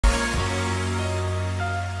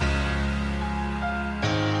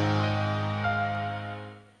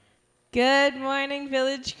Good morning,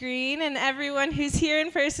 Village Green, and everyone who's here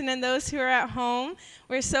in person and those who are at home.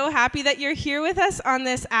 We're so happy that you're here with us on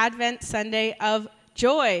this Advent Sunday of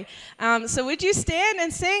joy. So would you stand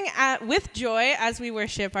and sing with joy as we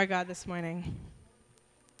worship our God this morning?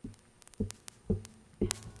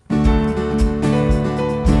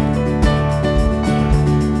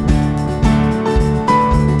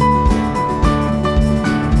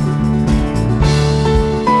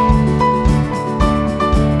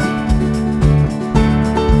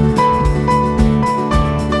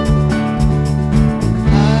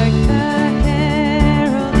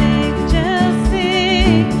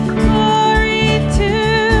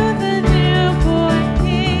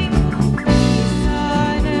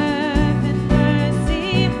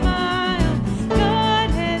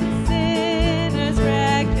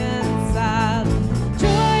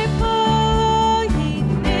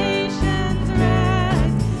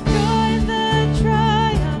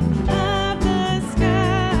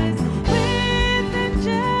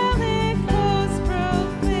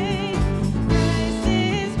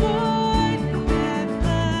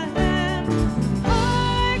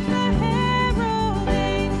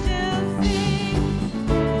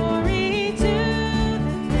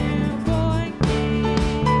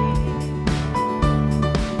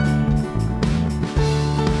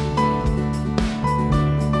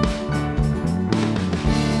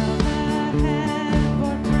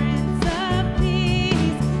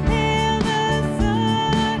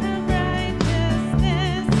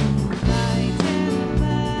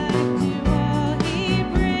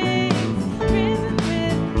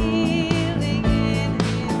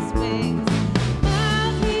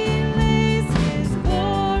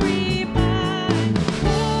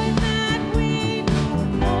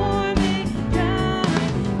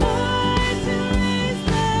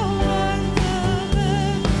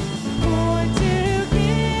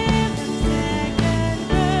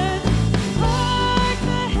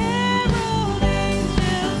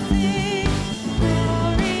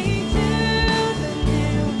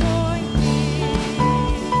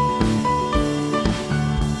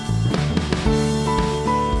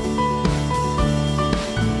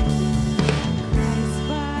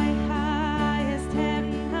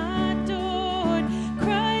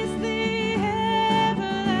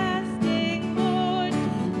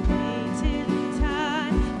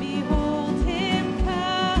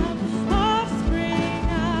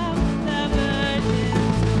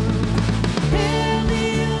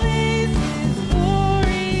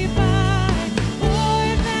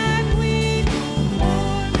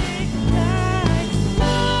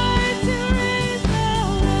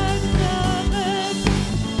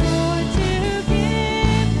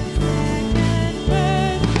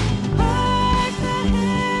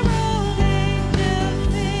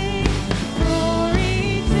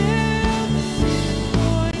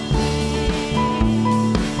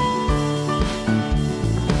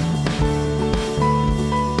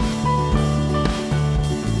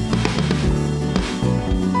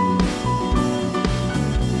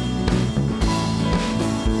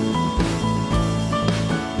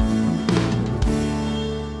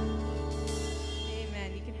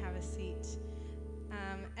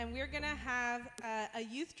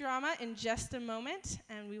 In just a moment,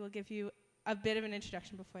 and we will give you a bit of an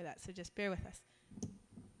introduction before that, so just bear with us.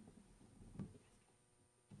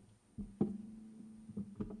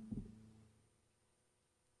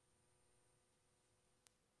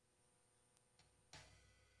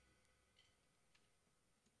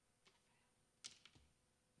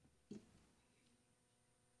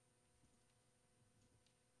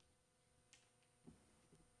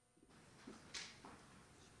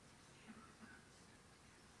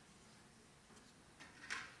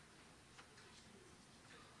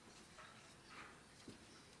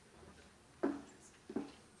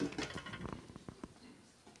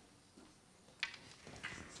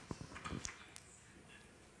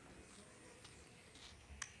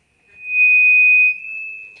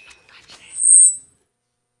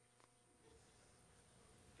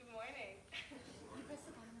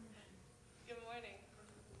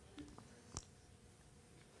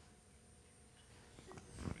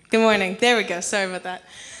 Good morning. There we go. Sorry about that.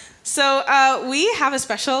 So we have a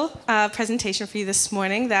special presentation for you this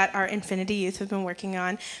morning that our Infinity Youth have been working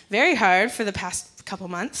on very hard for the past couple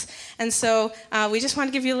months. And so we just want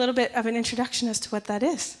to give you a little bit of an introduction as to what that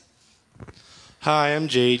is. Hi, I'm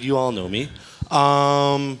Jade. You all know me.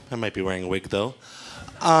 I might be wearing a wig, though.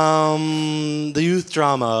 The youth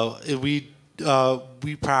drama, we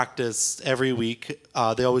practice every week.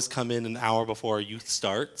 They always come in an hour before youth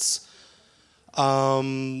starts.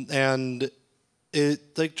 And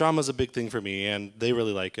drama's a big thing for me, and they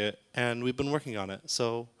really like it, and we've been working on it.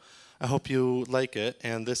 So I hope you like it,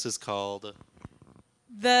 and this is called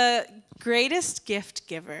The Greatest Gift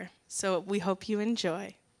Giver. So we hope you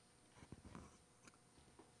enjoy.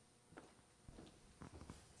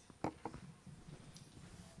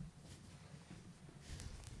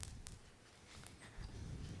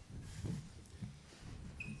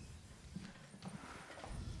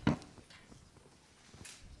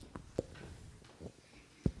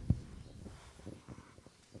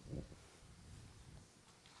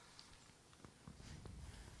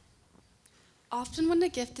 Often when a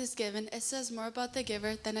gift is given, it says more about the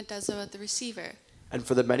giver than it does about the receiver. And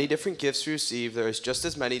for the many different gifts we receive, there is just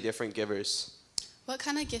as many different givers. What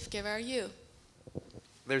kind of gift giver are you?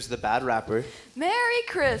 There's the bad rapper. Merry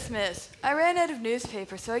Christmas! I ran out of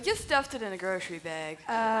newspaper, so I just stuffed it in a grocery bag.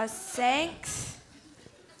 Thanks.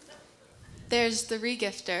 There's the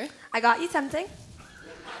regifter. I got you something.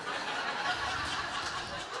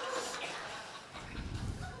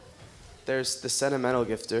 There's the sentimental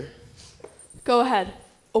gifter. Go ahead.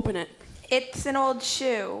 Open it. It's an old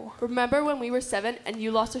shoe. Remember when we were 7 and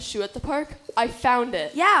you lost a shoe at the park? I found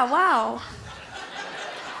it. Yeah, wow.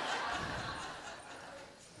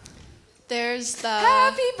 There's the...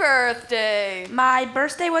 Happy birthday! My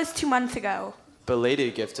birthday was 2 months ago.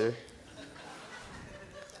 Belated gifter.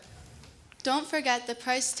 Don't forget the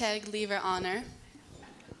price tag lever honor.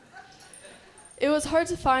 It was hard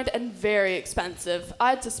to find and very expensive.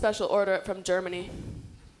 I had to special order it from Germany.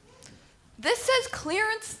 This says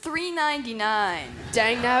clearance $3.99.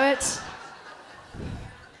 Dang nabbit.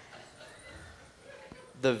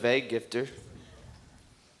 The vague gifter.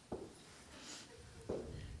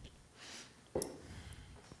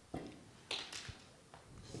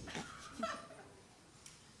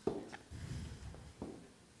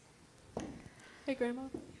 Hey, Grandma.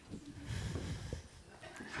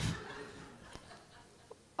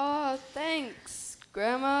 Aw, thanks,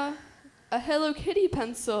 Grandma. A Hello Kitty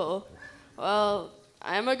pencil. Well,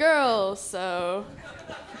 I'm a girl, so...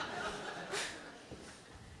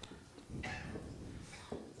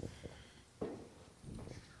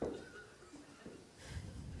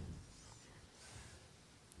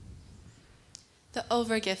 The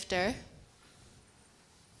overgifter.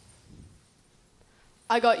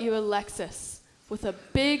 I got you a Lexus with a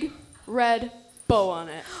big red bow on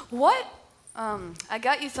it. What? I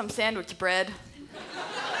got you some sandwich bread.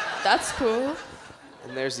 That's cool.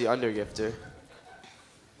 And there's the undergifter.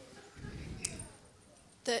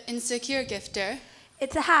 The insecure gifter.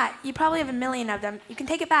 It's a hat. You probably have a million of them. You can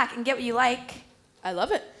take it back and get what you like. I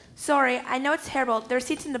love it. Sorry, I know it's terrible. There are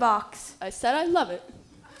seats in the box. I said I love it.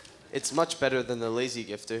 It's much better than the lazy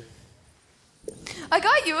gifter. I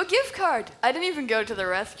got you a gift card. I didn't even go to the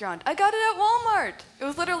restaurant. I got it at Walmart. It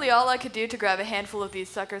was literally all I could do to grab a handful of these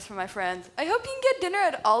suckers for my friends. I hope you can get dinner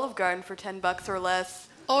at Olive Garden for $10 or less.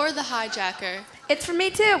 Or the hijacker. It's for me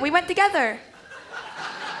too. We went together.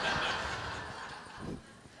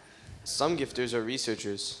 Some gifters are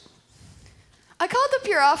researchers. I called up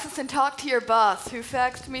your office and talked to your boss, who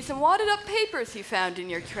faxed me some wadded up papers he found in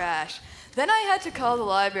your trash. Then I had to call the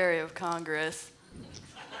Library of Congress.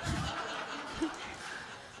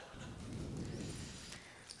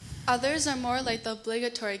 Others are more like the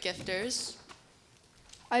obligatory gifters.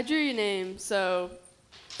 I drew your name, so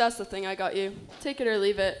that's the thing I got you. Take it or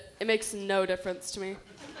leave it. It makes no difference to me.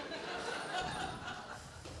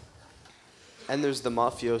 And there's the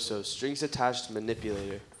mafioso, strings attached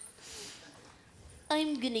manipulator.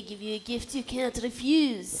 I'm gonna give you a gift you cannot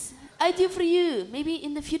refuse. I do for you. Maybe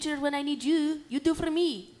in the future when I need you, you do for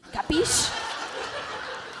me. Capiche?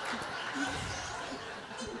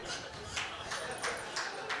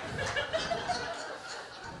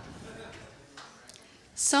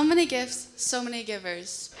 So many gifts, so many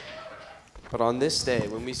givers. But on this day,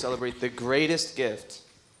 when we celebrate the greatest gift,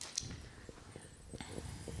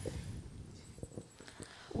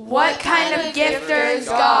 What kind of gifter is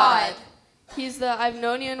God? He's the I've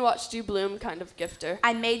known you and watched you bloom kind of gifter.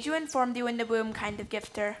 I made you, informed you in the womb kind of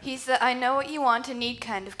gifter. He's the I know what you want and need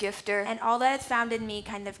kind of gifter. And all that is found in me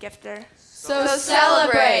kind of gifter. So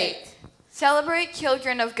celebrate. Celebrate,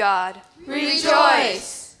 children of God.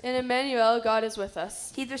 Rejoice. In Emmanuel, God is with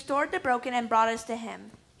us. He's restored the broken and brought us to him.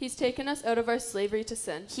 He's taken us out of our slavery to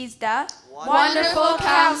sin. He's the Wonderful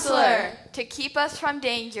Counselor. To keep us from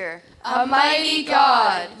danger. A mighty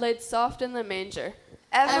God. Laid soft in the manger.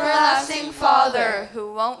 Everlasting Father,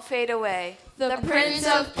 who won't fade away. The Prince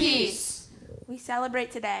of Peace. we celebrate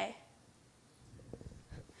today.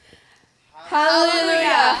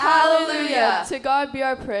 Hallelujah, hallelujah. To God be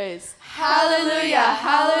our praise. Hallelujah,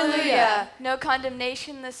 hallelujah. No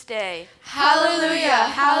condemnation this day. Hallelujah,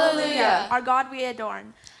 hallelujah. Our God we adore.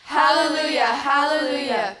 Hallelujah,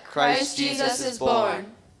 hallelujah. Christ Jesus is born.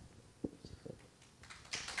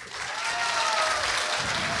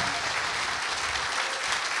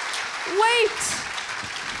 Wait!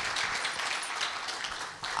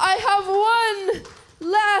 I have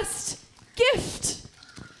one last gift.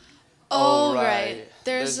 Oh, right. right.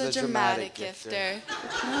 There's a the dramatic gifter. gifter.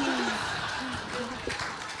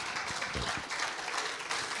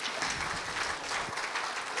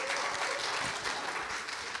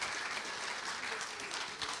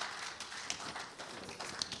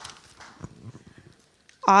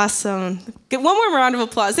 Awesome. Get one more round of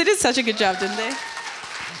applause. They did such a good job, didn't they?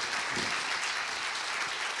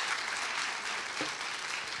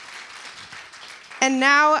 And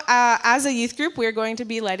now, as a youth group, we're going to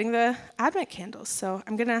be lighting the Advent candles. So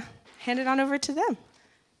I'm going to hand it on over to them.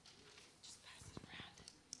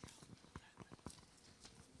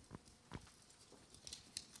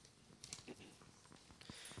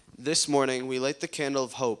 This morning, we light the candle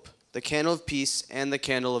of hope, the candle of peace, and the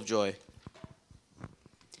candle of joy.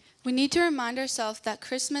 We need to remind ourselves that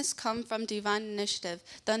Christmas comes from divine initiative,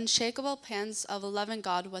 the unshakable plans of a loving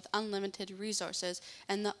God with unlimited resources,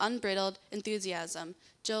 and the unbridled enthusiasm.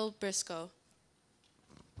 Jill Briscoe.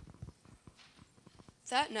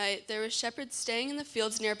 That night, there were shepherds staying in the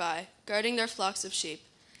fields nearby, guarding their flocks of sheep.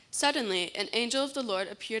 Suddenly, an angel of the Lord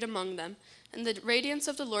appeared among them, and the radiance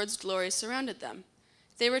of the Lord's glory surrounded them.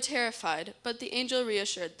 They were terrified, but the angel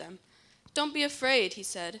reassured them. "Don't be afraid," he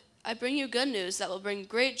said. "I bring you good news that will bring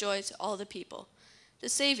great joy to all the people. The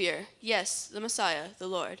Savior, yes, the Messiah, the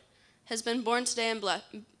Lord, has been born today in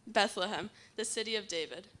Bethlehem, the city of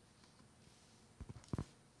David."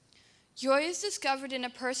 Joy is discovered in a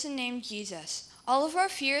person named Jesus. All of our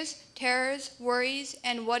fears, terrors, worries,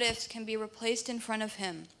 and what-ifs can be replaced in front of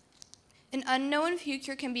him. An unknown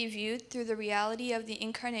future can be viewed through the reality of the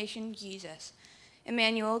incarnation Jesus,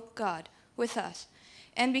 Emmanuel, God, with us.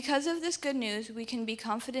 And because of this good news, we can be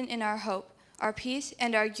confident in our hope, our peace,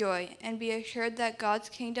 and our joy, and be assured that God's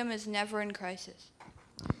kingdom is never in crisis.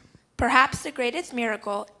 Perhaps the greatest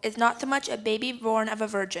miracle is not so much a baby born of a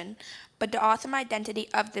virgin, but the awesome identity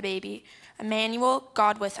of the baby, Emmanuel,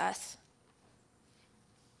 God with us.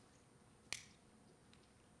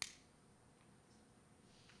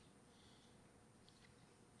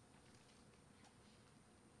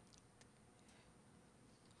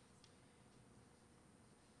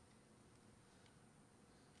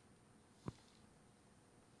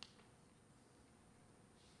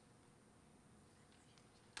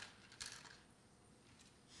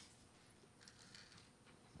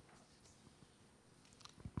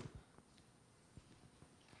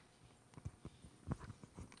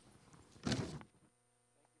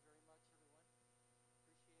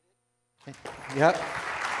 Yep.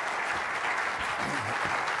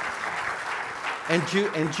 And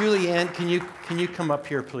Julianne, can you come up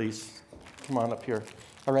here, please? Come on up here.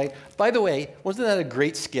 All right. By the way, wasn't that a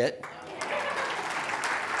great skit?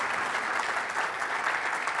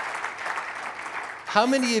 How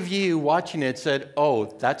many of you watching it said, "Oh,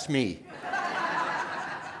 that's me"?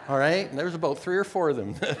 All right, and there was about 3 or 4 of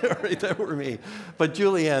them right, that were me. But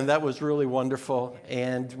Julianne, that was really wonderful,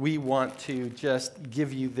 and we want to just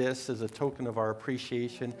give you this as a token of our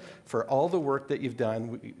appreciation for all the work that you've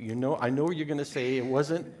done. I know you're going to say it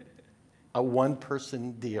wasn't a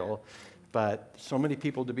one-person deal, but so many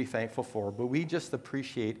people to be thankful for. But we just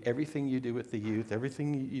appreciate everything you do with the youth,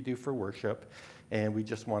 everything you do for worship, and we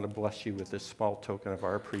just want to bless you with this small token of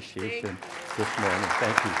our appreciation this morning.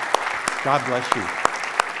 Thank you. God bless you.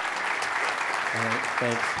 All right,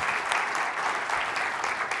 thanks.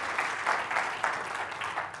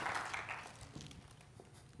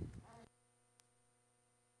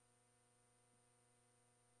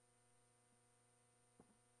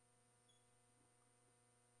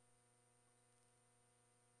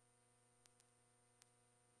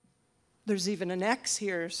 There's even an X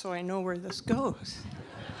here, so I know where this goes.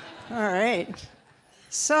 All right.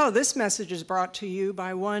 So this message is brought to you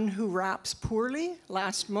by one who wraps poorly,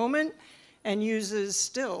 last moment, and uses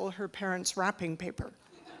still her parents' wrapping paper.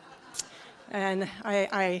 And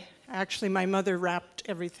I actually, my mother wrapped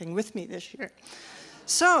everything with me this year.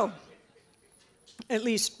 So, at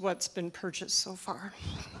least what's been purchased so far.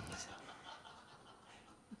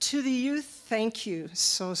 To the youth, thank you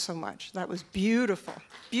so much. That was beautiful,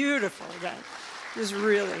 beautiful event. It was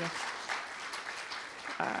really,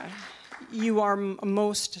 you are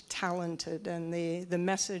most talented, and the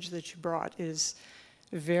message that you brought is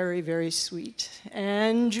Very, very sweet.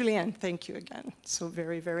 And Julianne, thank you again so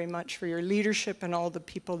very, very much for your leadership and all the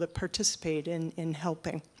people that participate in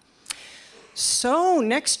helping. So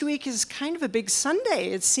next week is kind of a big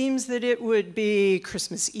Sunday. It seems that it would be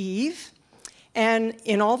Christmas Eve. And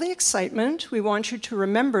in all the excitement, we want you to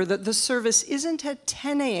remember that the service isn't at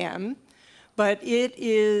 10 a.m., but it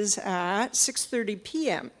is at 6:30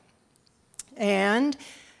 p.m. And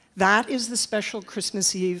that is the special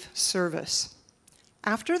Christmas Eve service.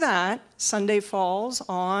 After that, Sunday falls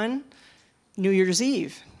on New Year's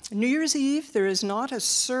Eve. New Year's Eve, there is not a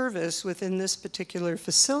service within this particular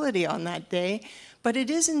facility on that day, but it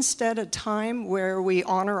is instead a time where we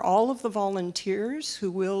honor all of the volunteers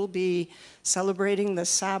who will be celebrating the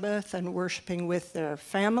Sabbath and worshiping with their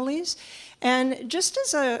families. And just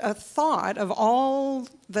as a thought of all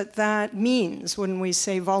that that means when we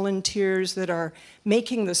say volunteers that are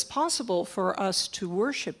making this possible for us to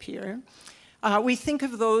worship here, we think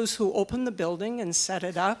of those who open the building and set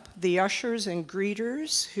it up, the ushers and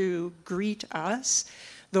greeters who greet us,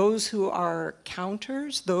 those who are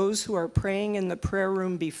counters, those who are praying in the prayer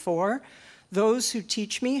room before, those who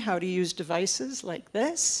teach me how to use devices like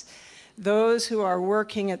this, those who are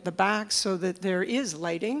working at the back so that there is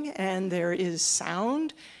lighting and there is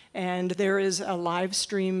sound and there is a live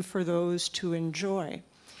stream for those to enjoy.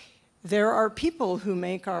 There are people who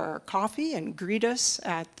make our coffee and greet us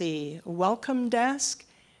at the welcome desk,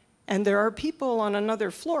 and there are people on another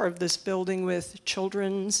floor of this building with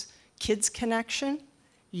children's kids connection,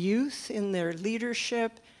 youth in their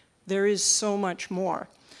leadership. There is so much more.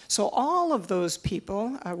 So all of those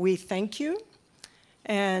people, we thank you,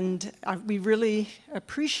 and we really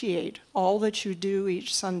appreciate all that you do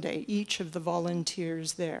each Sunday, each of the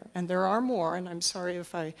volunteers there. And there are more, and I'm sorry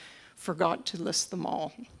if I forgot to list them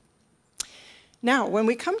all. Now, when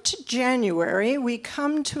we come to January, we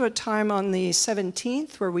come to a time on the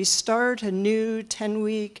 17th where we start a new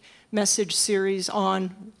 10-week message series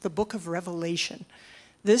on the book of Revelation.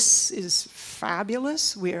 This is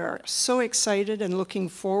fabulous. We are so excited and looking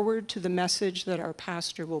forward to the message that our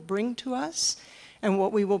pastor will bring to us and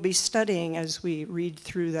what we will be studying as we read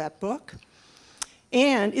through that book.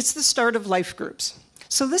 And it's the start of life groups.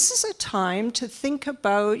 So this is a time to think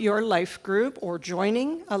about your life group or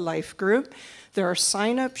joining a life group. There are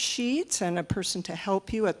sign-up sheets and a person to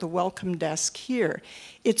help you at the welcome desk here.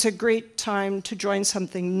 It's a great time to join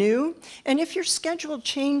something new. And if your schedule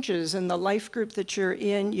changes in the life group that you're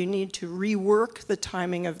in, you need to rework the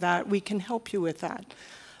timing of that, we can help you with that.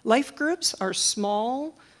 Life groups are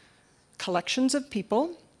small collections of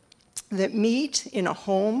people that meet in a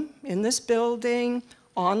home, in this building,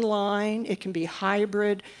 online. It can be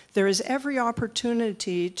hybrid. There is every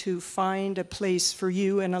opportunity to find a place for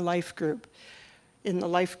you in a life group. In the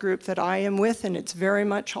life group that I am with, and it's very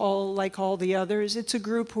much all like all the others, it's a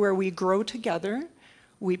group where we grow together,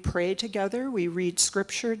 we pray together, we read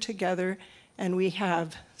scripture together, and we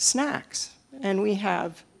have snacks, and we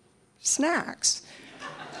have snacks,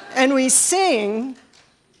 and we sing,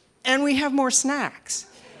 and we have more snacks,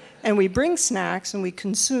 and we bring snacks, and we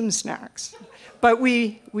consume snacks. But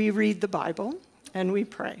we read the Bible, and we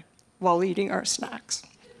pray while eating our snacks.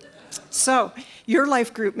 So your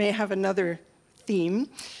life group may have another theme,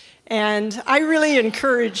 and I really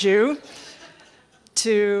encourage you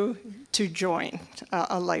to join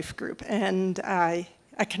a life group. And a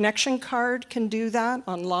connection card can do that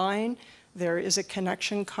online. There is a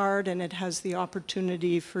connection card, and it has the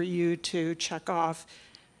opportunity for you to check off.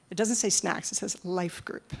 It doesn't say snacks, it says life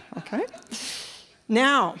group, okay?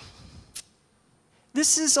 Now,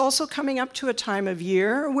 this is also coming up to a time of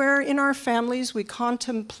year where in our families we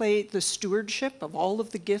contemplate the stewardship of all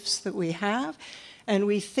of the gifts that we have, and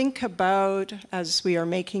we think about as we are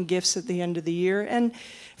making gifts at the end of the year. And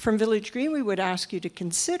from Village Green, we would ask you to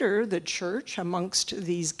consider the church amongst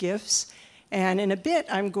these gifts. And in a bit,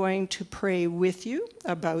 I'm going to pray with you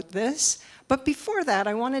about this. But before that,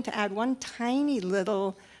 I wanted to add one tiny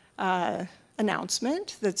little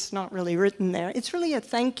announcement that's not really written there. It's really a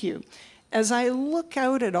thank you. As I look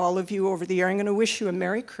out at all of you over the year, I'm going to wish you a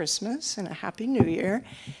Merry Christmas and a Happy New Year,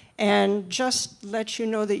 and just let you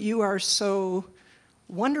know that you are so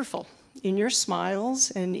wonderful in your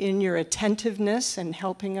smiles and in your attentiveness and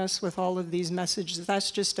helping us with all of these messages.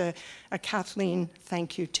 That's just a Kathleen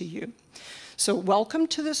thank you to you. So welcome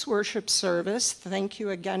to this worship service. Thank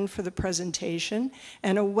you again for the presentation,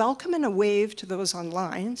 and a welcome and a wave to those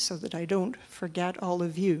online so that I don't forget all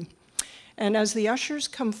of you. And as the ushers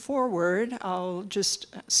come forward, I'll just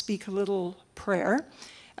speak a little prayer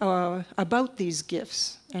about these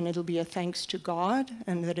gifts. And it'll be a thanks to God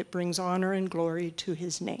and that it brings honor and glory to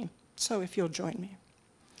his name. So if you'll join me.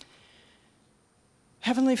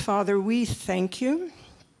 Heavenly Father, we thank you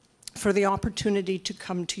for the opportunity to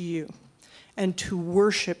come to you and to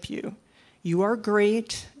worship you. You are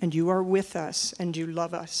great, and you are with us, and you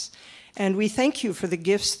love us. And we thank you for the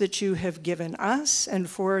gifts that you have given us, and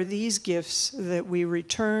for these gifts that we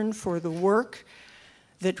return for the work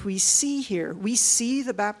that we see here. We see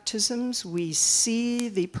the baptisms, we see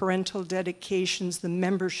the parental dedications, the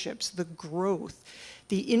memberships, the growth,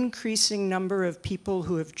 the increasing number of people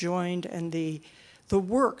who have joined, and the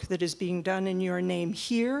work that is being done in your name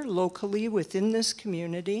here, locally, within this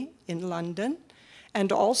community in London,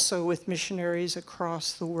 and also with missionaries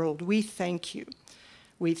across the world. We thank you.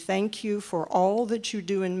 We thank you for all that you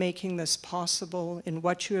do in making this possible, in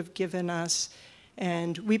what you have given us,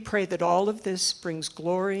 and we pray that all of this brings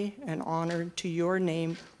glory and honor to your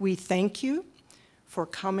name. We thank you for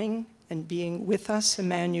coming and being with us,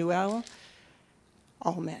 Emmanuel.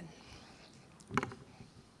 Amen.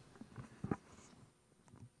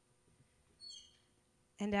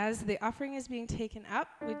 And as the offering is being taken up,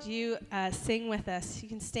 would you sing with us? You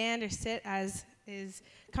can stand or sit as is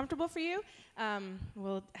comfortable for you.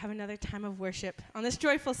 We'll have another time of worship on this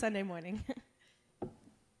joyful Sunday morning.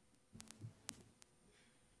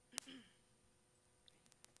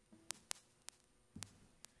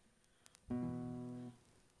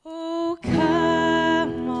 Oh,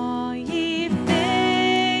 come all ye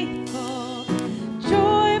faithful,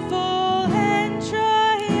 joyful and triumphant.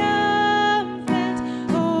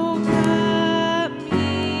 Oh,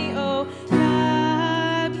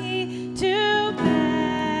 come ye to Bethlehem.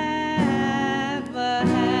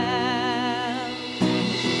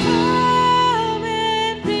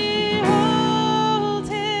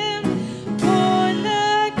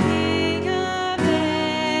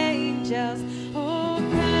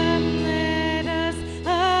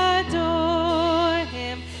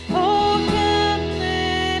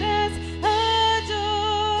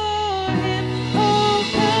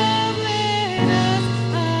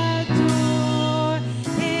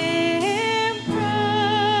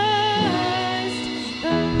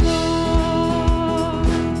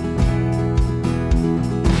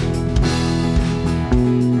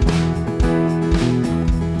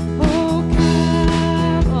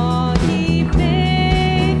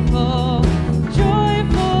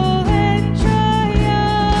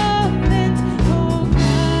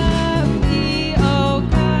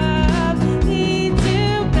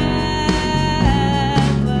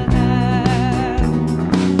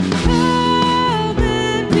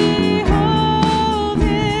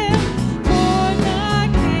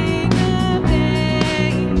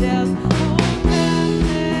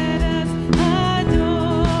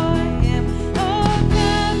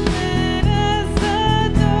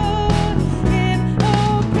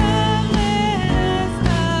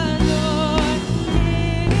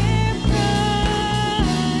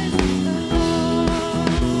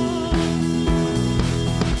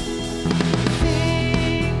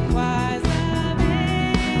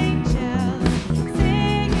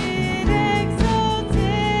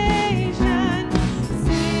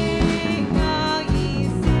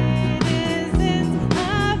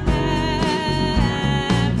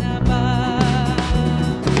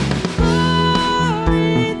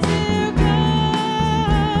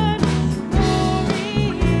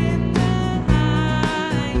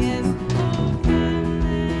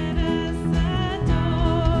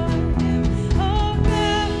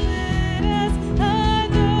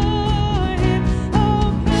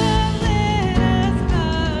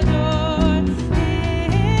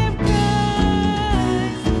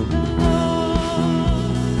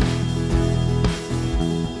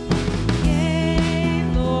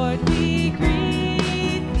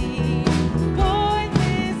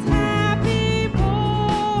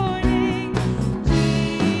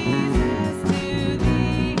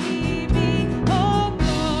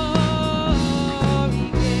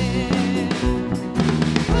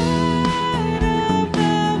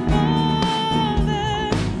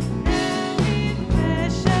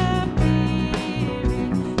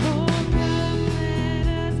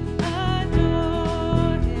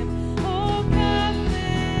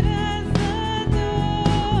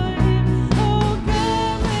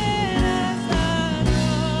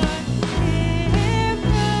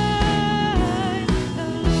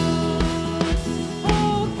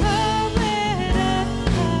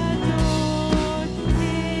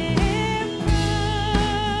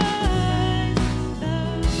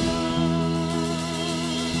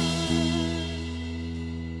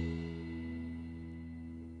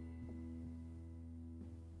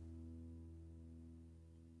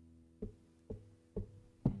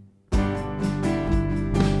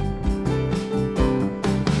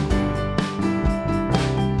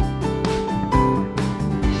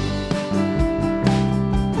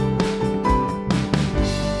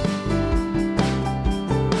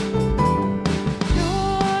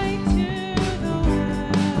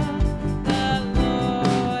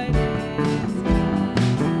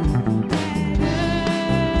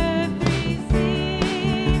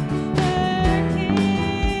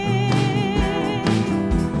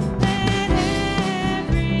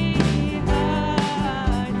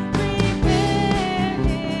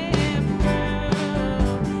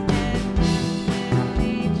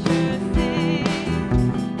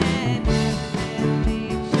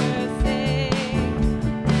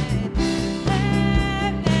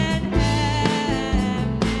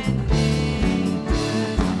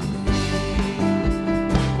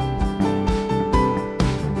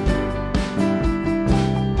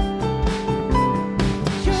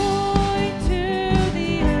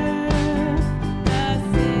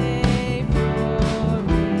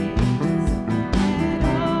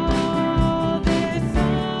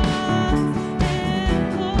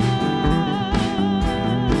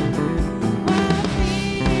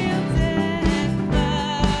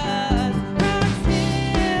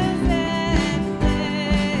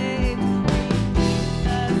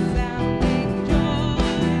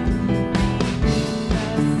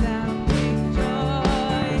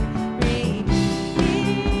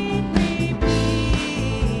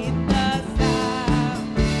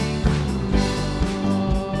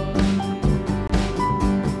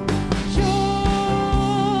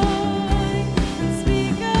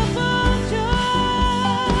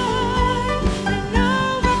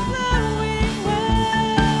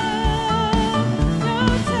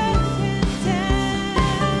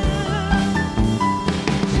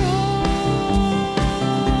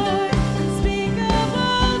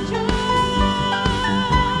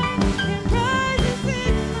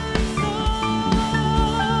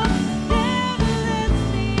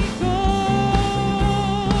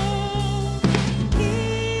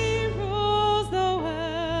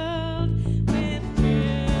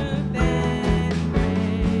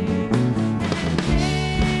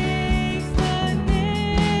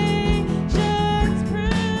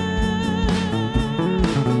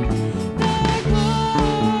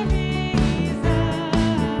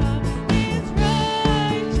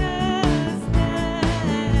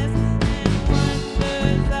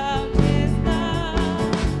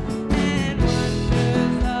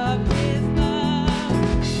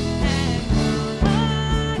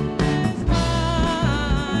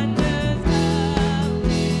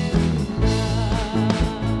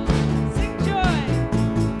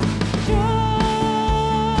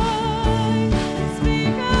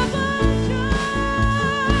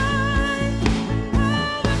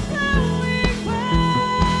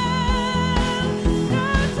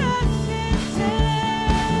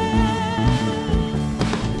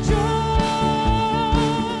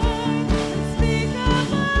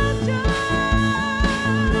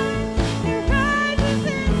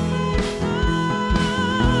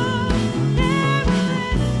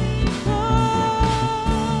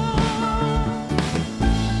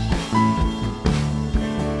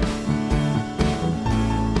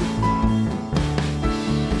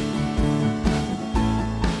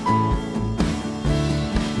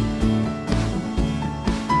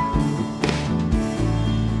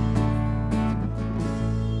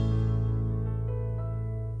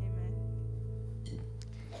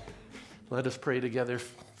 Let us pray together.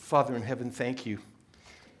 Father in heaven, thank you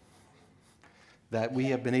that we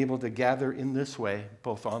have been able to gather in this way,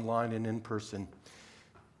 both online and in person.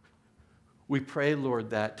 We pray,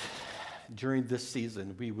 Lord, that during this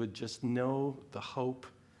season we would just know the hope,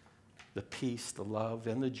 the peace, the love,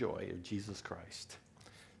 and the joy of Jesus Christ.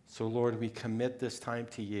 So, Lord, we commit this time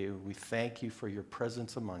to you. We thank you for your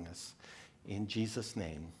presence among us. In Jesus'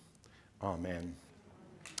 name, amen.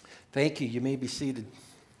 Thank you. You may be seated.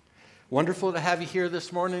 Wonderful to have you here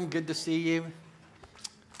this morning. Good to see you.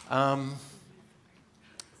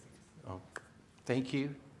 Thank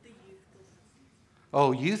you.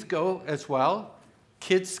 Oh, youth go as well.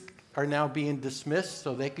 Kids are now being dismissed,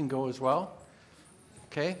 so they can go as well.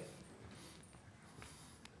 Okay.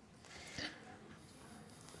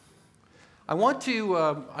 I want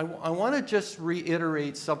to just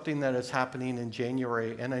reiterate something that is happening in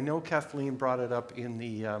January, and I know Kathleen brought it up in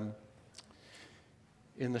the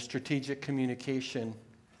strategic communication.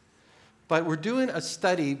 But we're doing a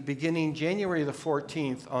study beginning January the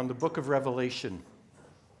 14th on the book of Revelation.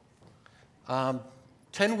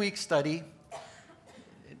 10-week study.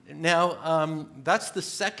 Now, that's the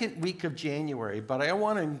second week of January, but I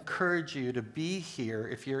want to encourage you to be here.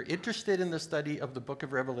 If you're interested in the study of the book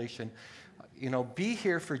of Revelation, be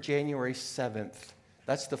here for January 7th.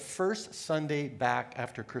 That's the first Sunday back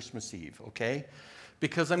after Christmas Eve, okay?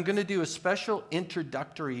 Because I'm going to do a special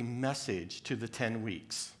introductory message to the 10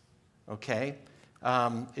 weeks. Okay?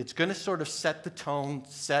 It's going to sort of set the tone,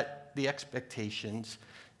 set the expectations,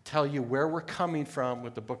 tell you where we're coming from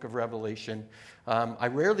with the book of Revelation. I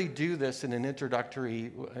rarely do this in an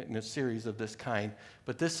introductory, in a series of this kind,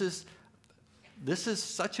 but this is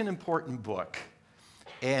such an important book.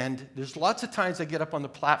 And there's lots of times I get up on the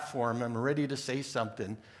platform, I'm ready to say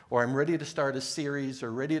something, or I'm ready to start a series,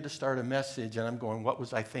 or ready to start a message, and I'm going, what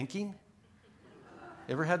was I thinking?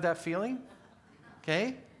 Ever had that feeling?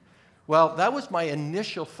 Okay? Well, that was my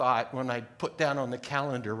initial thought when I put down on the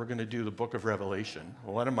calendar, we're going to do the book of Revelation.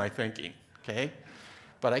 Well, what am I thinking? Okay?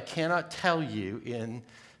 But I cannot tell you in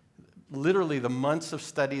literally the months of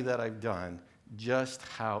study that I've done just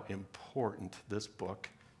how important this book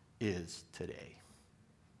is today.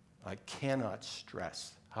 I cannot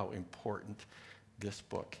stress how important this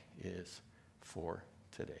book is for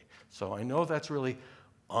today. So I know that's really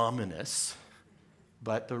ominous.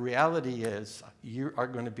 But the reality is you are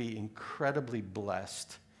going to be incredibly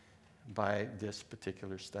blessed by this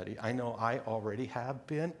particular study. I know I already have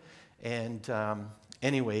been. And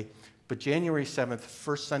anyway, but January 7th,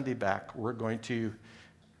 first Sunday back, we're going to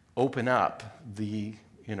open up the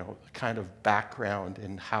kind of background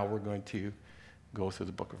and how we're going to go through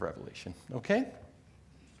the book of Revelation. Okay?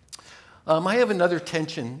 I have another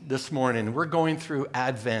tension this morning. We're going through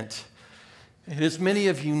Advent. And as many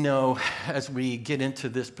of you know, as we get into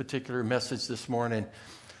this particular message this morning,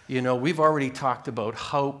 we've already talked about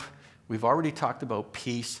hope. We've already talked about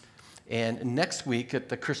peace. And next week at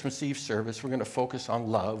the Christmas Eve service, we're going to focus on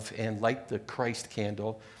love and light the Christ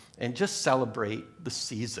candle and just celebrate the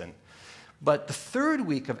season. But the third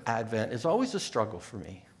week of Advent is always a struggle for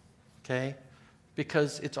me, okay?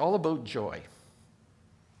 Because it's all about joy.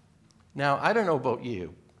 Now, I don't know about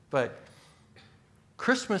you, but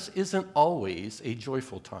Christmas isn't always a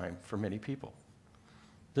joyful time for many people.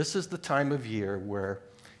 This is the time of year where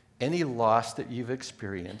any loss that you've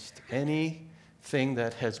experienced, anything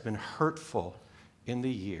that has been hurtful in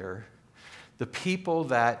the year, the people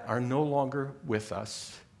that are no longer with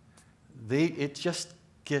us, it just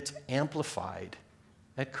gets amplified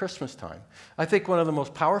at Christmas time. I think one of the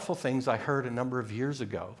most powerful things I heard a number of years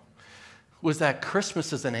ago was that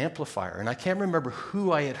Christmas is an amplifier. And I can't remember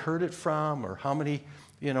who I had heard it from or how many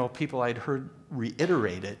people I'd heard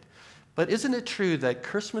reiterate it. But isn't it true that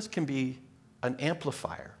Christmas can be an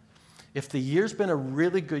amplifier? If the year's been a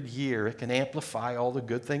really good year, it can amplify all the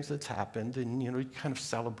good things that's happened, and you kind of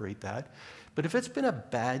celebrate that. But if it's been a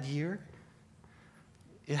bad year,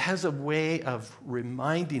 it has a way of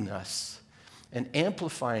reminding us and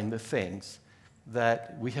amplifying the things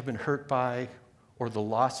that we have been hurt by or the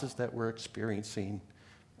losses that we're experiencing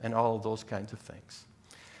and all of those kinds of things.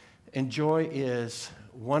 And joy is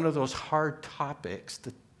one of those hard topics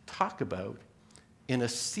to talk about in a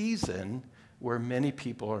season where many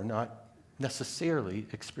people are not necessarily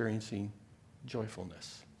experiencing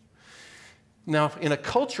joyfulness. Now, in a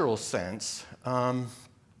cultural sense,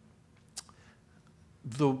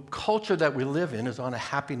 the culture that we live in is on a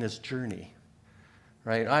happiness journey,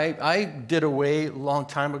 right? I did away a long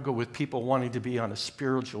time ago with people wanting to be on a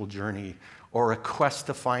spiritual journey or a quest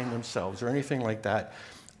to find themselves or anything like that.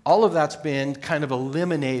 All of that's been kind of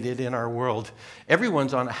eliminated in our world.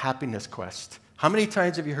 Everyone's on a happiness quest. How many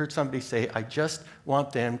times have you heard somebody say, I just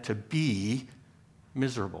want them to be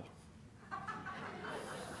miserable?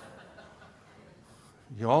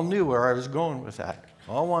 You all knew where I was going with that.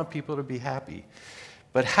 I all want people to be happy.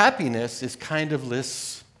 But happiness is kind of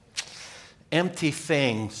this empty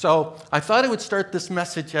thing. So I thought I would start this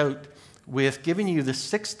message out with giving you the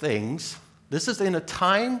 6 things. This is in a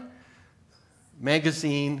Time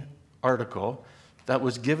magazine article that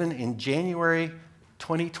was given in January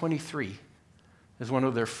 2023. It's one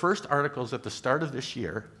of their first articles at the start of this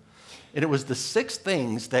year. And it was the 6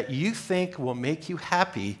 things that you think will make you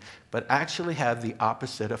happy, but actually have the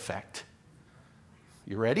opposite effect.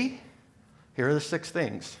 You ready? Here are the 6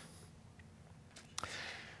 things.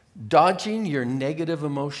 Dodging your negative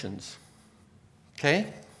emotions.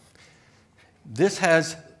 Okay? This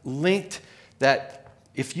has linked that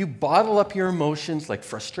if you bottle up your emotions like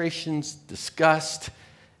frustrations, disgust,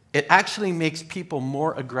 it actually makes people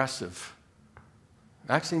more aggressive. It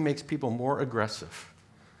actually makes people more aggressive.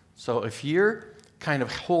 So if you're kind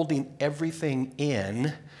of holding everything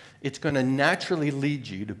in, it's going to naturally lead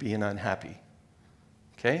you to being unhappy.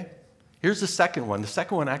 Okay? Here's the second one. The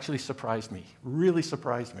second one actually surprised me, really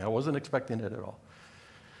surprised me. I wasn't expecting it at all.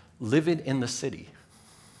 Living in the city.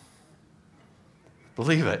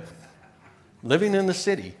 Believe it. Living in the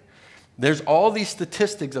city. There's all these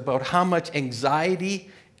statistics about how much anxiety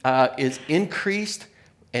is increased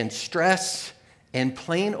and stress and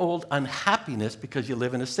plain old unhappiness because you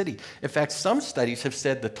live in a city. In fact, some studies have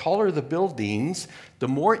said the taller the buildings, the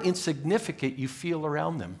more insignificant you feel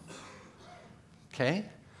around them. Okay?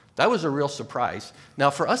 That was a real surprise. Now,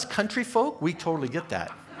 for us country folk, we totally get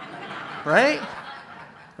that. Right?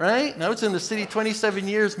 Right? And I was in the city 27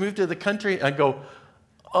 years, moved to the country, and I go,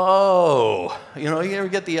 oh. You know, you ever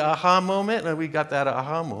get the aha moment? And we got that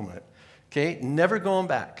aha moment. Okay? Never going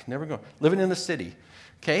back. Never going. Living in the city.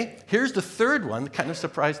 Okay? Here's the third one that kind of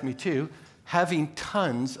surprised me too. Having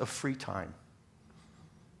tons of free time.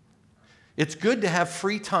 It's good to have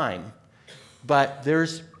free time, but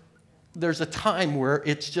there's a time where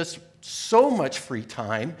it's just so much free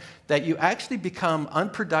time that you actually become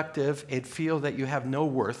unproductive and feel that you have no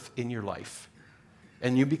worth in your life.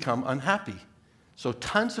 And you become unhappy. So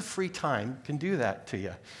tons of free time can do that to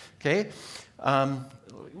you. Okay?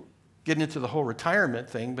 Getting into the whole retirement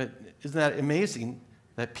thing, but isn't that amazing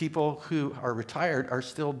that people who are retired are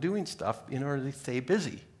still doing stuff in order to stay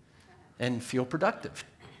busy and feel productive?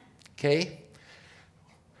 Okay?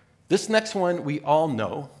 This next one we all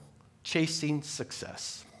know. Chasing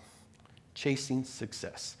success. Chasing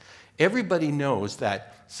success. Everybody knows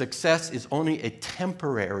that success is only a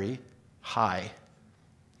temporary high.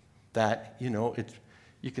 That, you know,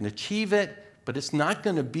 you can achieve it, but it's not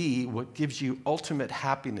going to be what gives you ultimate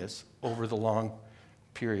happiness over the long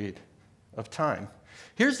period of time.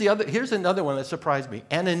 Here's another one that surprised me.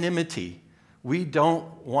 Anonymity. We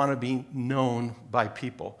don't want to be known by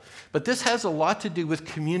people. But this has a lot to do with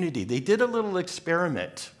community. They did a little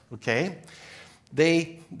experiment. Okay?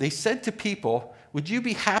 They said to people, would you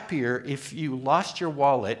be happier if you lost your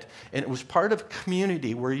wallet and it was part of a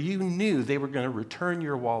community where you knew they were going to return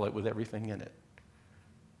your wallet with everything in it?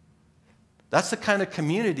 That's the kind of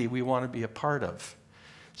community we want to be a part of.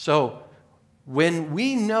 So when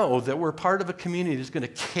we know that we're part of a community that's going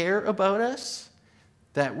to care about us,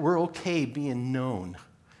 that we're okay being known.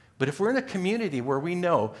 But if we're in a community where we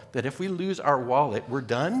know that if we lose our wallet, we're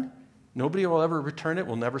done, nobody will ever return it,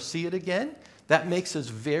 we'll never see it again, that makes us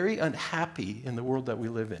very unhappy in the world that we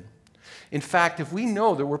live in. In fact, if we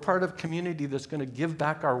know that we're part of a community that's going to give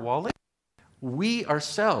back our wallet, we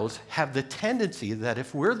ourselves have the tendency that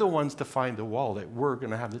if we're the ones to find the wallet, we're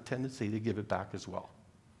going to have the tendency to give it back as well.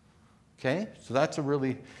 Okay? So that's a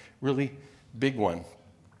really, really big one.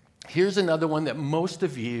 Here's another one that most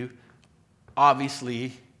of you,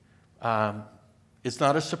 obviously, it's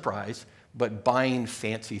not a surprise, but buying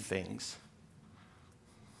fancy things.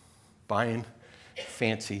 Buying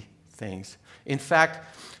fancy things. In fact,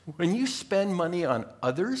 when you spend money on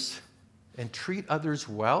others and treat others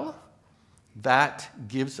well, that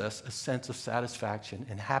gives us a sense of satisfaction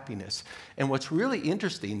and happiness. And what's really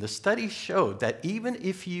interesting, the study showed that even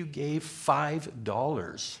if you gave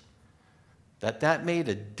 $5, that made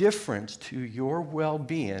a difference to your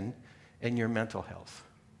well-being and your mental health.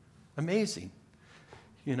 Amazing.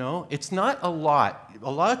 You know, it's not a lot.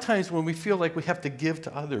 A lot of times when we feel like we have to give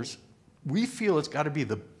to others, we feel it's got to be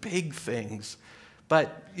the big things.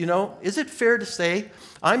 But, you know, is it fair to say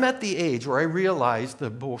I'm at the age where I realize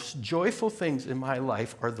the most joyful things in my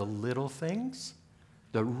life are the little things,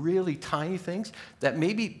 the really tiny things that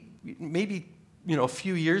maybe a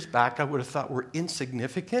few years back I would have thought were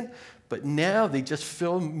insignificant, but now they just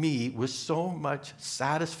fill me with so much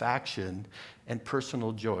satisfaction and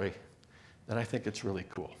personal joy that I think it's really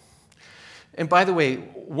cool. And by the way,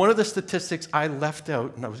 one of the statistics I left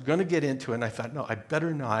out, and I was going to get into it, and I thought, no, I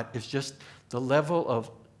better not, is just the level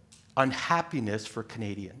of unhappiness for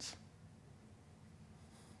Canadians.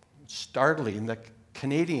 It's startling that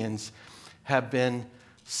Canadians have been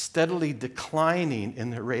steadily declining in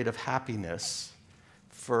the rate of happiness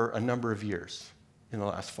for a number of years, in the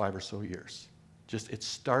last 5 or so years. It's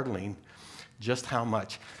startling just how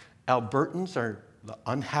much. Albertans are the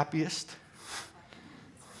unhappiest.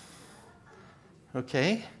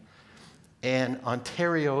 Okay? And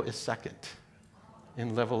Ontario is second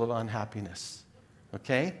in level of unhappiness.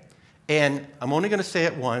 Okay? And I'm only going to say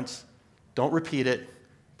it once. Don't repeat it,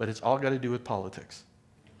 but it's all got to do with politics.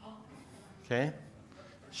 Okay?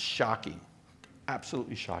 Shocking.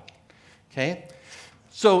 Absolutely shocking. Okay?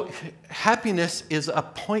 So happiness is a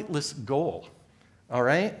pointless goal. All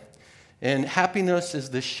right? And happiness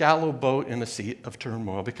is the shallow boat in a sea of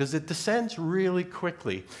turmoil because it descends really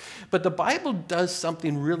quickly. But the Bible does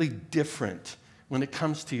something really different when it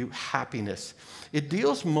comes to happiness. It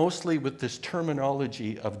deals mostly with this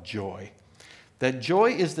terminology of joy. That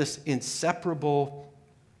joy is this inseparable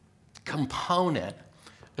component,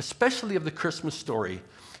 especially of the Christmas story.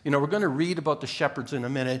 We're going to read about the shepherds in a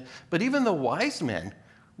minute, but even the wise men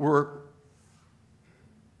were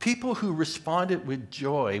people who responded with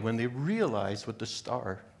joy when they realized what the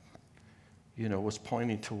star, was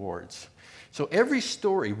pointing towards. So every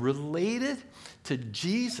story related to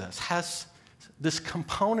Jesus has this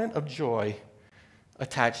component of joy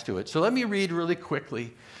attached to it. So let me read really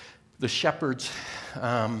quickly the shepherds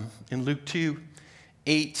in Luke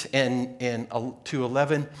 2:8 and to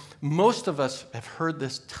 11. Most of us have heard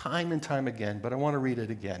this time and time again, but I want to read it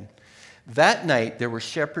again. That night, there were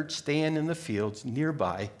shepherds staying in the fields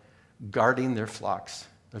nearby, guarding their flocks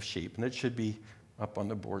of sheep. And it should be up on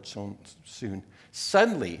the board soon.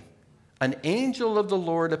 Suddenly, an angel of the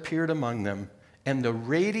Lord appeared among them, and the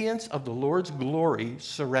radiance of the Lord's glory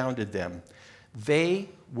surrounded them. They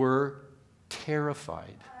were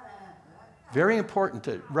terrified. Very important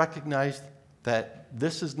to recognize that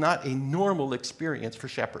this is not a normal experience for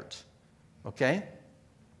shepherds. Okay?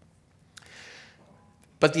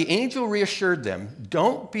 But the angel reassured them.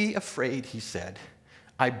 Don't be afraid, he said.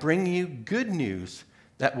 I bring you good news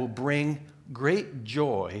that will bring great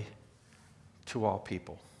joy to all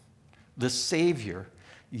people. The Savior,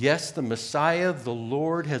 yes, the Messiah, the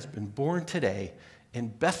Lord, has been born today in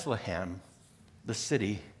Bethlehem, the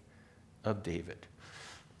city of David.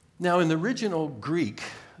 Now, in the original Greek,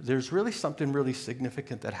 there's really something really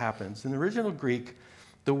significant that happens. In the original Greek,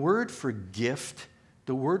 the word for gift,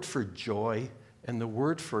 the word for joy, and the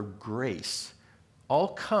word for grace all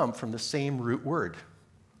come from the same root word.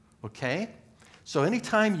 Okay? So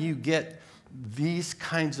anytime you get these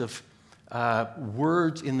kinds of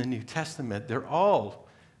words in the New Testament, they're all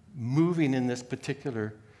moving in this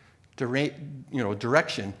particular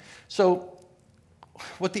direction. So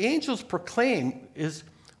what the angels proclaim is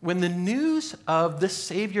when the news of this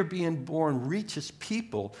Savior being born reaches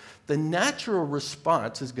people, the natural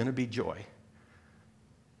response is going to be joy.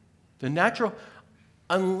 The natural,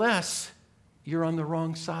 unless you're on the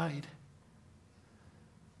wrong side.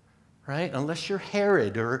 Right? Unless you're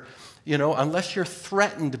Herod or, unless you're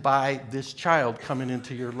threatened by this child coming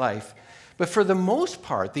into your life. But for the most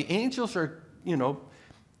part, the angels are,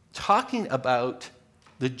 talking about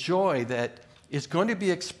the joy that is going to be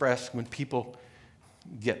expressed when people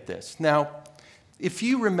get this. Now, if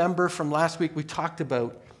you remember from last week, we talked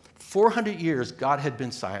about 400 years God had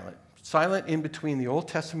been silent. Silent in between the Old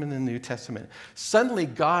Testament and the New Testament. Suddenly,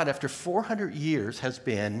 God, after 400 years, has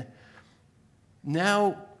been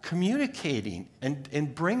now communicating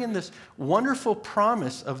and bringing this wonderful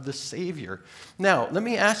promise of the Savior. Now, let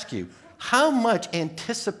me ask you, how much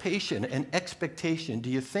anticipation and expectation do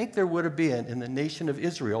you think there would have been in the nation of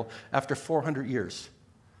Israel after 400 years?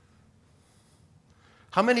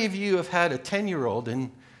 How many of you have had a 10-year-old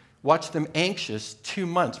and watched them anxious 2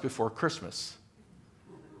 months before Christmas?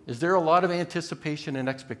 Is there a lot of anticipation and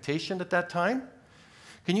expectation at that time?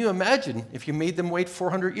 Can you imagine if you made them wait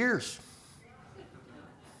 400 years?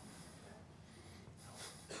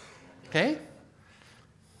 Okay?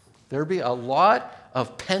 There'd be a lot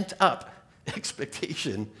of pent-up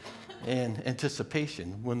expectation and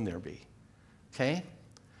anticipation, wouldn't there be? Okay?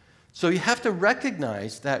 So you have to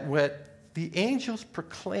recognize that what the angels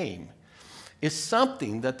proclaim is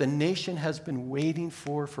something that the nation has been waiting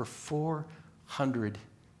for 400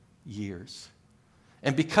 years.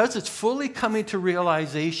 And because it's fully coming to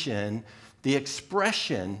realization, the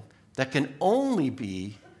expression that can only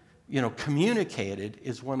be, communicated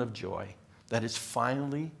is one of joy. That is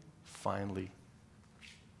finally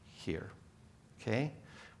here. Okay?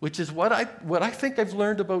 Which is what I think I've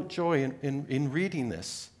learned about joy in reading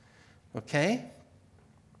this. Okay?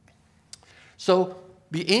 So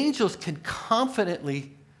the angels can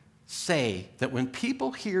confidently say that when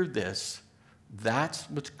people hear this, that's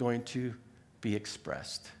what's going to be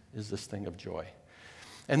expressed, is this thing of joy.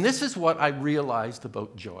 And this is what I realized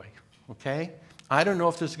about joy, okay? I don't know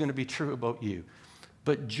if this is going to be true about you,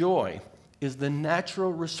 but joy is the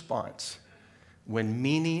natural response when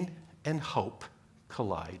meaning and hope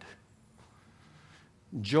collide.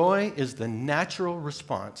 Joy is the natural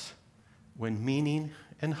response when meaning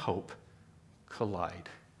and hope collide.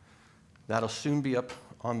 That'll soon be up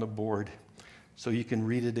on the board so you can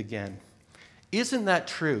read it again. Isn't that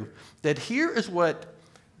true? That here is what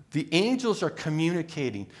the angels are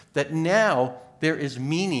communicating, that now there is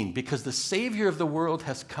meaning because the Savior of the world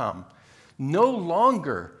has come. No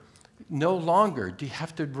longer do you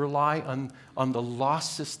have to rely on the law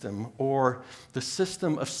system or the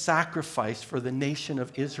system of sacrifice for the nation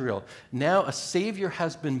of Israel. Now a Savior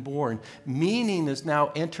has been born. Meaning is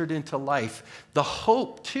now entered into life. The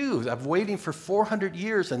hope, too, of waiting for 400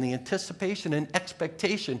 years and the anticipation and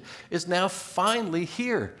expectation is now finally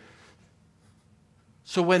here.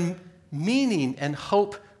 So when meaning and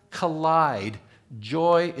hope collide,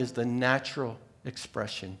 joy is the natural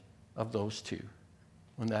expression of those two.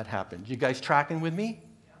 When that happens. You guys tracking with me?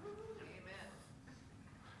 Amen.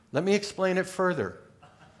 Let me explain it further.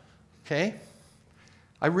 Okay?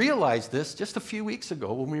 I realized this just a few weeks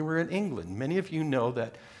ago when we were in England. Many of you know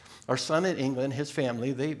that our son in England, his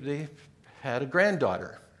family, they had a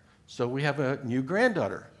granddaughter. So we have a new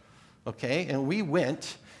granddaughter. Okay? And we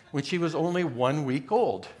went when she was only 1 week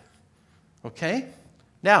old. Okay?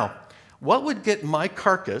 Now, what would get my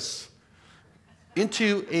carcass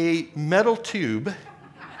into a metal tube,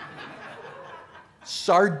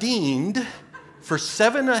 sardined for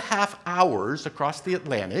 7.5 hours across the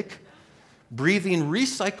Atlantic, breathing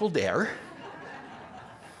recycled air,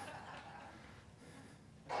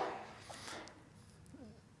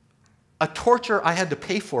 a torture I had to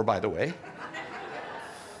pay for, by the way,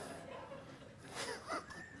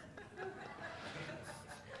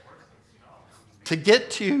 to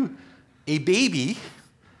get to a baby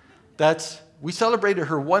we celebrated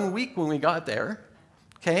her 1 week when we got there,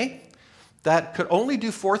 okay, that could only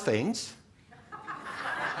do 4 things: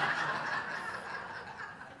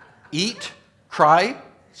 eat, cry,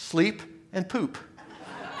 sleep, and poop.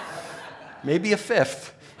 Maybe a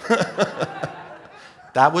 5th.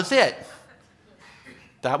 That was it.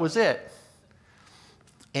 That was it.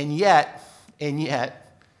 And yet,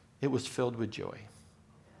 it was filled with joy.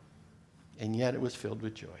 And yet it was filled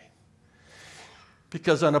with joy.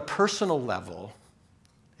 Because on a personal level,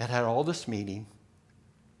 it had all this meaning,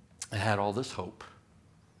 it had all this hope.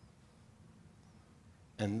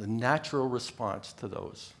 And the natural response to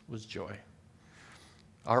those was joy.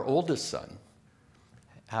 Our oldest son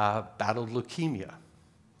battled leukemia,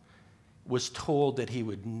 was told that he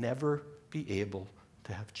would never be able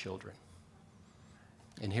to have children.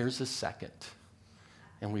 And here's his second,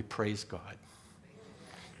 and we praise God.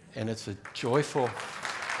 And it's a joyful...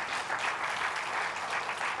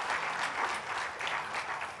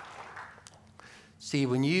 See,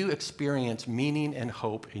 when you experience meaning and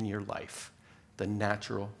hope in your life, the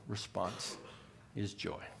natural response is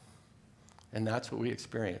joy. And that's what we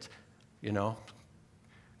experience. You know,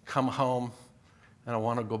 come home and I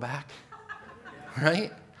want to go back,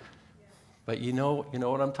 right? But you know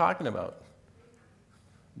what I'm talking about.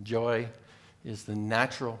 Joy is the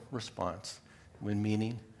natural response when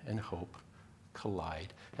meaning and hope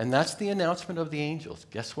collide. And that's the announcement of the angels.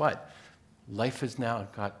 Guess what? Life has now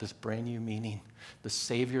got this brand new meaning. The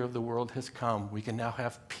Savior of the world has come. We can now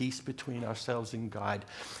have peace between ourselves and God.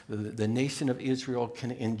 The nation of Israel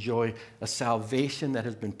can enjoy a salvation that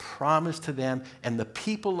has been promised to them, and the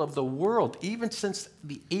people of the world, even since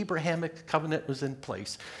the Abrahamic covenant was in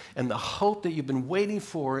place, and the hope that you've been waiting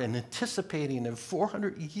for and anticipating in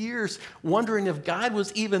 400 years, wondering if God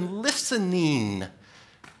was even listening.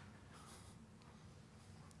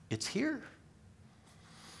 It's here.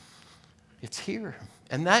 It's here.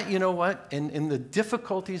 And that, you know what, in the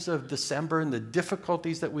difficulties of December and the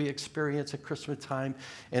difficulties that we experience at Christmas time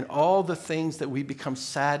and all the things that we become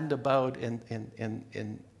saddened about and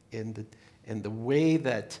the way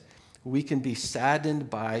that we can be saddened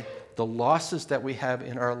by the losses that we have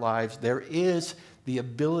in our lives, there is the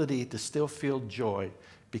ability to still feel joy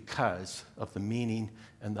because of the meaning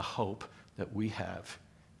and the hope that we have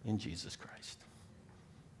in Jesus Christ.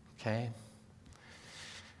 Okay?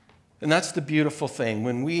 And that's the beautiful thing.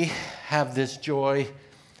 When we have this joy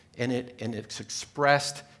and it's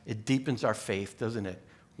expressed, it deepens our faith, doesn't it?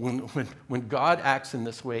 When God acts in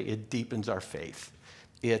this way, it deepens our faith.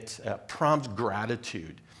 It prompts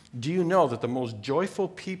gratitude. Do you know that the most joyful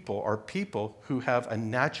people are people who have a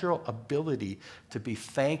natural ability to be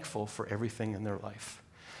thankful for everything in their life?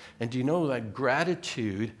 And do you know that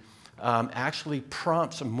gratitude actually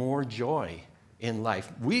prompts more joy in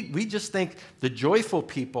life? We just think the joyful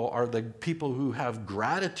people are the people who have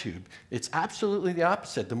gratitude. It's absolutely the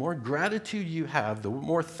opposite. The more gratitude you have, the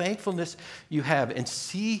more thankfulness you have, and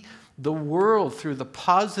see the world through the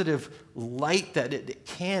positive light that it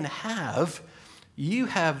can have, you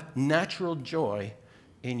have natural joy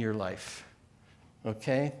in your life.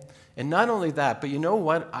 Okay? And not only that, but you know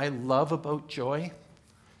what I love about joy?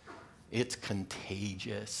 It's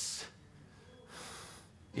contagious.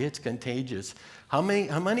 It's contagious. How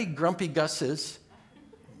many grumpy Gusses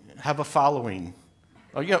have a following?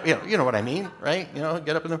 Oh, you know what I mean, right? You know,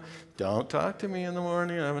 get up in the, don't talk to me in the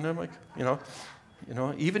morning. I'm like,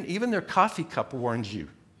 even their coffee cup warns you.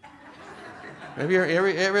 Have you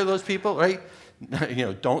ever those people, right?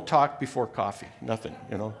 Don't talk before coffee. Nothing.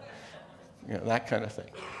 That kind of thing.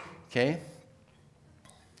 Okay.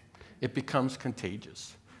 It becomes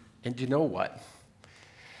contagious, and you know what?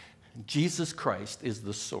 Jesus Christ is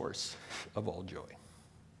the source of all joy.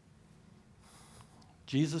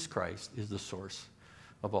 Jesus Christ is the source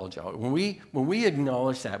of all joy. When we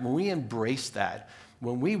acknowledge that, when we embrace that,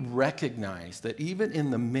 when we recognize that even in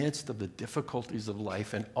the midst of the difficulties of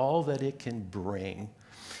life and all that it can bring,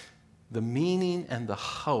 the meaning and the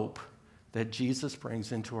hope that Jesus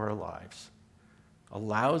brings into our lives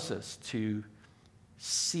allows us to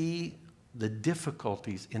see the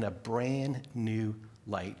difficulties in a brand new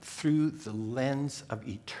light through the lens of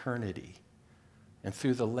eternity and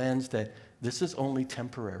through the lens that this is only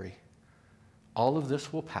temporary. All of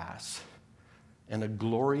this will pass and a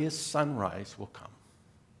glorious sunrise will come.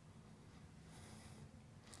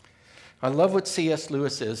 I love what C.S.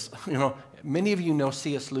 Lewis is. Many of you know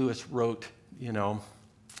C.S. Lewis wrote,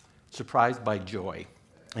 Surprised by Joy.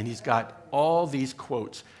 And he's got all these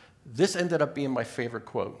quotes. This ended up being my favorite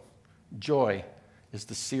quote. Joy is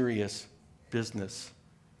the serious business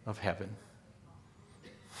of heaven.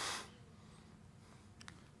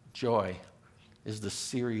 Joy is the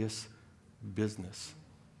serious business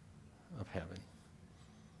of heaven.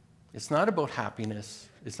 It's not about happiness.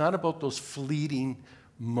 It's not about those fleeting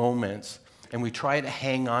moments, and we try to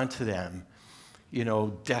hang on to them,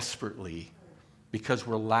 desperately because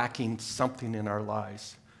we're lacking something in our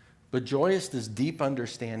lives. But joy is this deep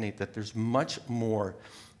understanding that there's much more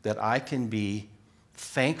that I can be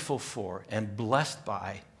thankful for and blessed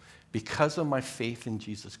by because of my faith in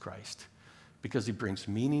Jesus Christ, because he brings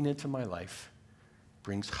meaning into my life,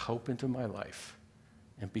 brings hope into my life,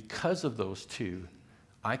 and because of those two,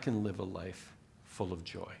 I can live a life full of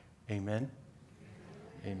joy. Amen?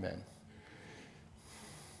 Amen.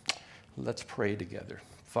 Let's pray together.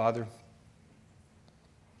 Father,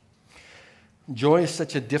 joy is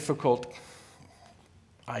such a difficult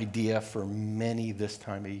idea for many this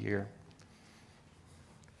time of year.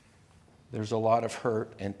 There's a lot of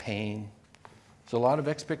hurt and pain. There's a lot of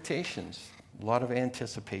expectations, a lot of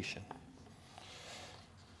anticipation.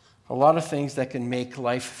 A lot of things that can make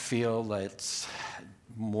life feel like it's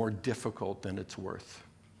more difficult than it's worth.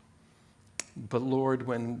 But Lord,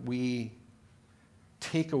 when we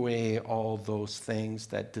take away all those things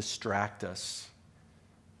that distract us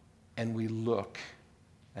and we look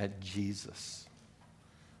at Jesus,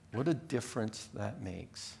 what a difference that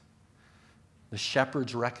makes. The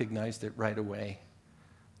shepherds recognized it right away.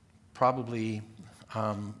 Probably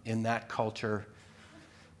in that culture,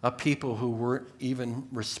 a people who weren't even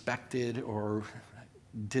respected or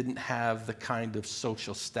didn't have the kind of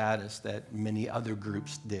social status that many other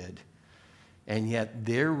groups did. And yet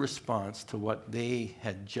their response to what they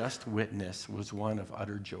had just witnessed was one of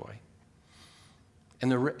utter joy.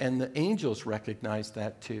 And the angels recognized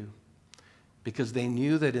that too, because they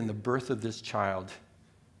knew that in the birth of this child,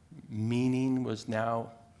 meaning was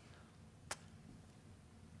now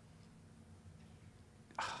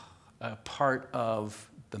a part of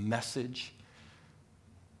the message,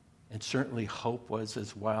 and certainly hope was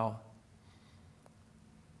as well.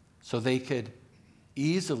 So they could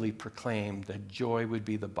easily proclaim that joy would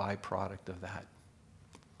be the byproduct of that.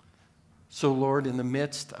 So Lord, in the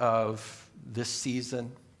midst of this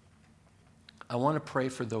season, I want to pray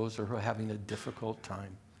for those who are having a difficult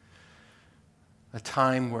time. A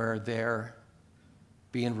time where they're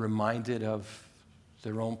being reminded of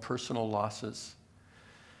their own personal losses,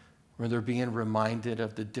 where they're being reminded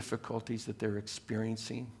of the difficulties that they're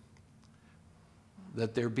experiencing,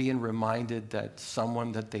 that they're being reminded that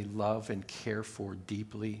someone that they love and care for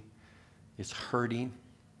deeply is hurting.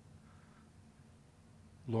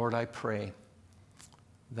 Lord, I pray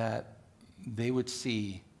that they would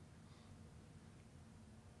see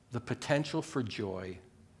the potential for joy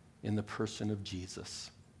in the person of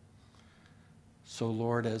Jesus. So,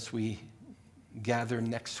 Lord, as we gather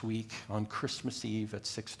next week on Christmas Eve at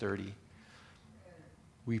 6:30,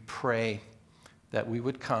 we pray that we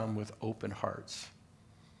would come with open hearts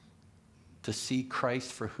to see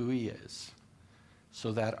Christ for who he is,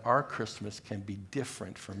 so that our Christmas can be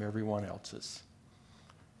different from everyone else's,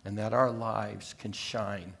 and that our lives can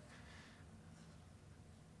shine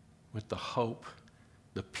with the hope,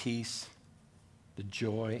 the peace, the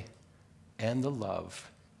joy, and the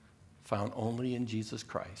love found only in Jesus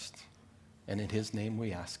Christ. And in his name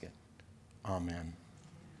we ask it. Amen.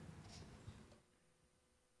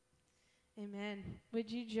 Amen.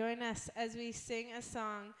 Would you join us as we sing a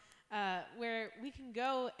song where we can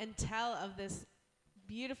go and tell of this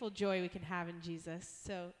beautiful joy we can have in Jesus?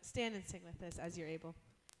 So stand and sing with us as you're able.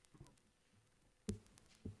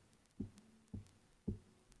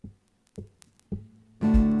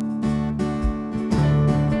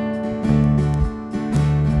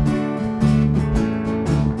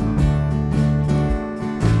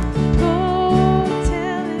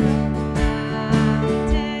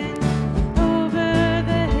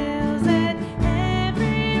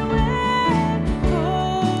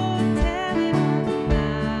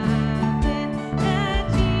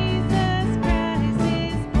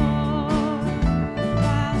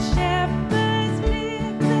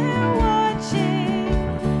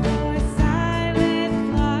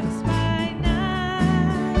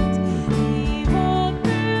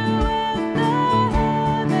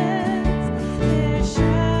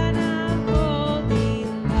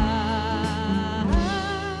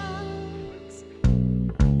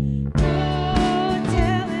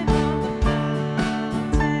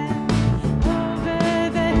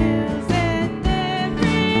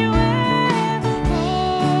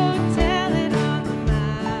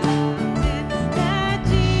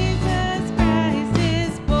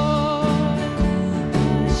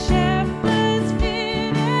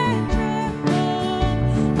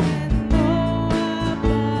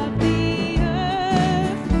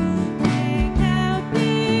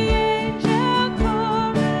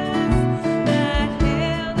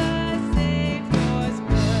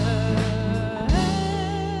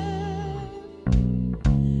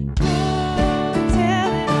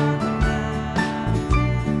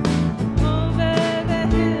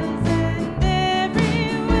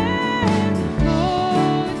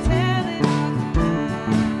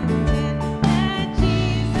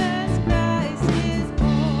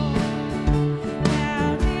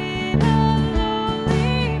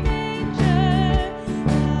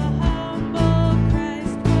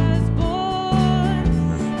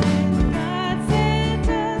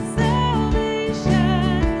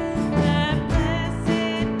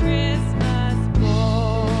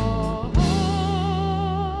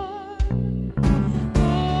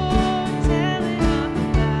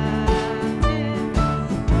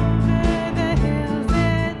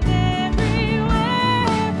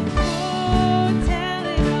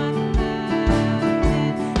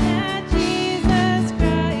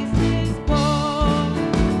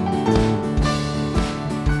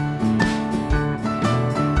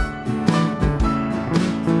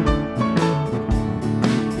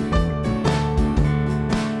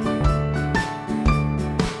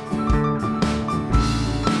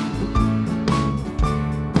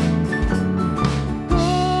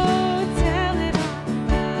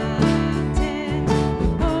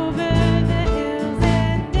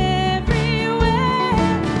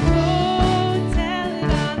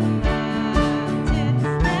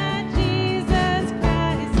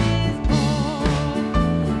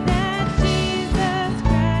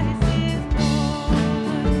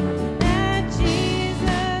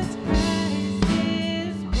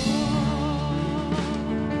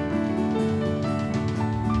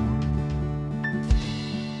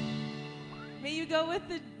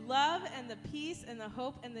 The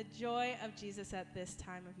hope and the joy of Jesus at this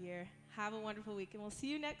time of year. Have a wonderful week, and we'll see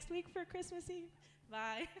you next week for Christmas Eve.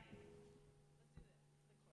 Bye.